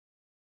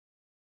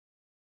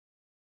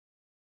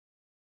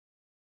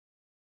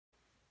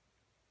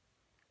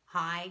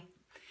Hi,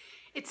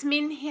 it's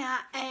Min here,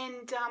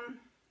 and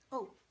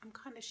oh, I'm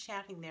kind of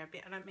shouting there a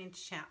bit. I don't mean to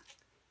shout.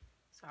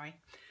 Sorry.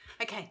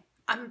 Okay,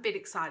 I'm a bit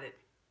excited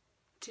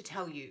to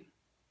tell you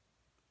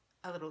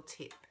a little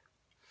tip.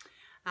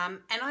 And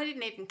I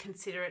didn't even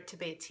consider it to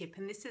be a tip,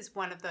 and this is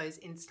one of those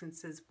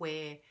instances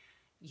where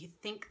you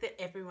think that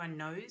everyone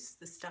knows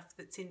the stuff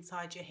that's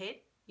inside your head,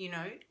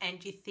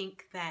 and you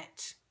think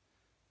that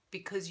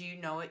because you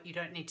know it, you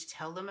don't need to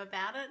tell them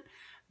about it.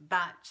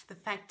 But the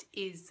fact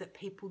is that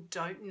people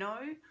don't know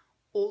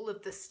all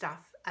of the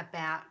stuff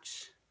about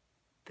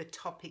the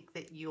topic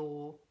that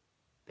you're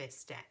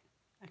best at,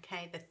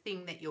 okay? The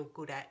thing that you're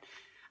good at.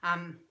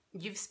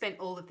 You've spent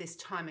all of this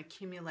time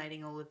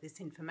accumulating all of this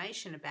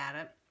information about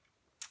it,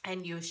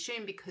 and you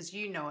assume because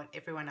you know it,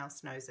 everyone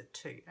else knows it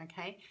too,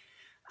 okay?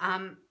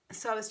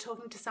 So I was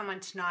talking to someone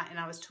tonight, and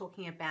I was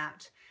talking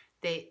about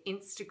their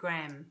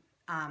Instagram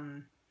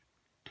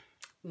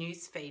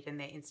newsfeed and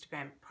their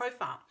Instagram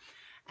profile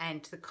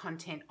and the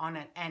content on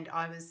it, and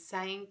I was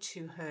saying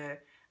to her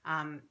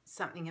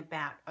something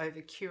about over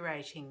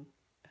curating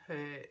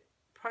her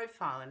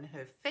profile and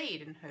her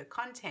feed and her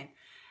content,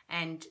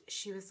 and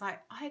she was like,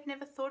 I had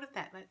never thought of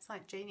that. That's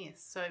like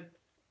genius. So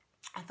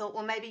I thought,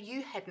 well, maybe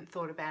you hadn't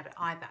thought about it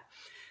either.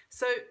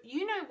 So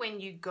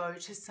when you go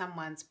to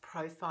someone's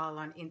profile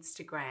on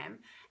Instagram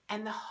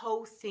and the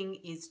whole thing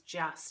is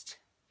just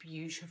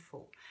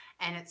beautiful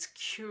and it's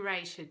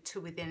curated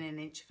to within an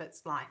inch of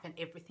its life, and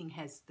everything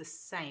has the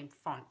same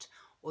font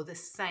or the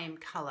same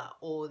color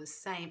or the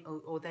same,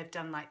 or they've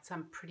done like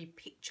some pretty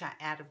picture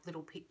out of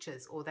little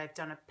pictures, or they've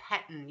done a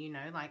pattern,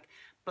 like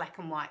black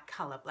and white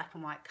color,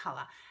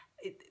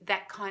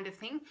 that kind of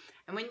thing.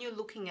 And when you're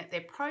looking at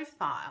their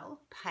profile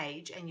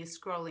page and you're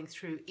scrolling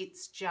through,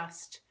 it's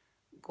just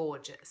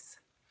gorgeous.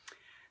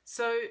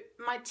 So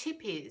my tip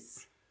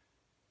is,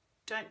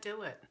 don't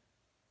do it.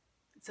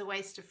 It's a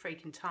waste of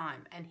freaking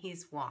time, and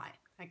here's why,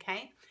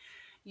 okay?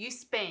 You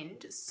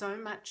spend so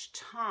much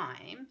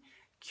time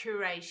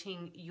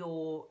curating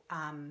your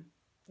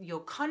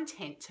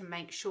content to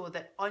make sure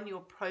that on your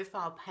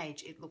profile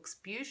page it looks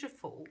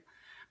beautiful,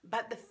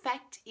 but the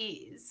fact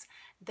is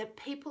that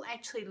people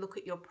actually look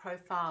at your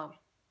profile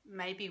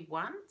maybe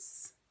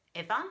once,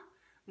 ever,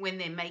 when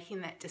they're making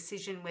that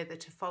decision whether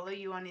to follow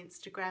you on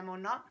Instagram or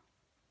not.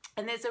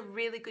 And there's a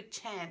really good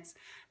chance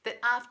that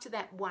after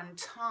that one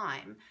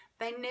time,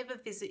 they never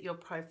visit your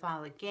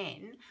profile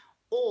again,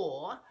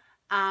 or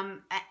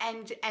and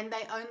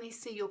they only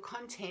see your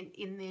content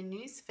in their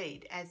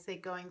newsfeed as they're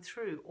going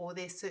through, or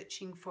they're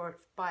searching for it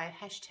by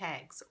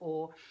hashtags,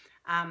 or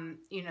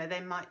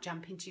they might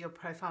jump into your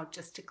profile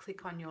just to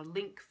click on your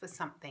link for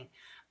something.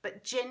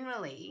 But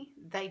generally,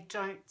 they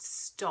don't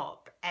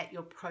stop at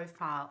your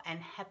profile and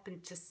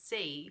happen to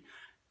see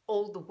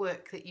all the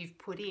work that you've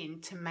put in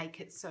to make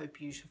it so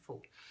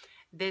beautiful.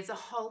 There's a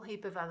whole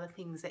heap of other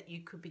things that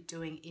you could be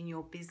doing in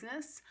your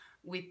business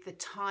with the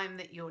time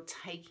that you're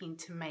taking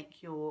to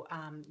make your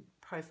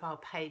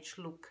profile page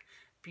look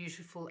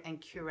beautiful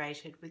and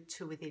curated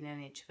to within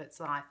an inch of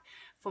its life.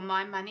 For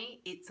my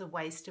money, it's a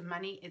waste of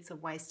money, it's a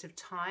waste of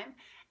time,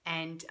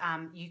 and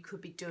you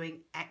could be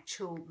doing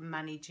actual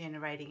money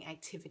generating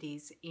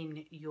activities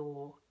in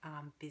your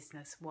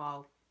business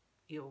while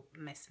you're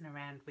messing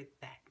around with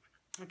that.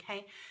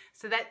 Okay,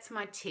 so that's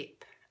my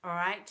tip. All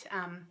right,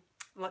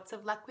 lots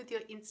of luck with your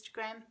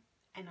Instagram,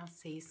 and I'll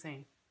see you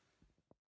soon.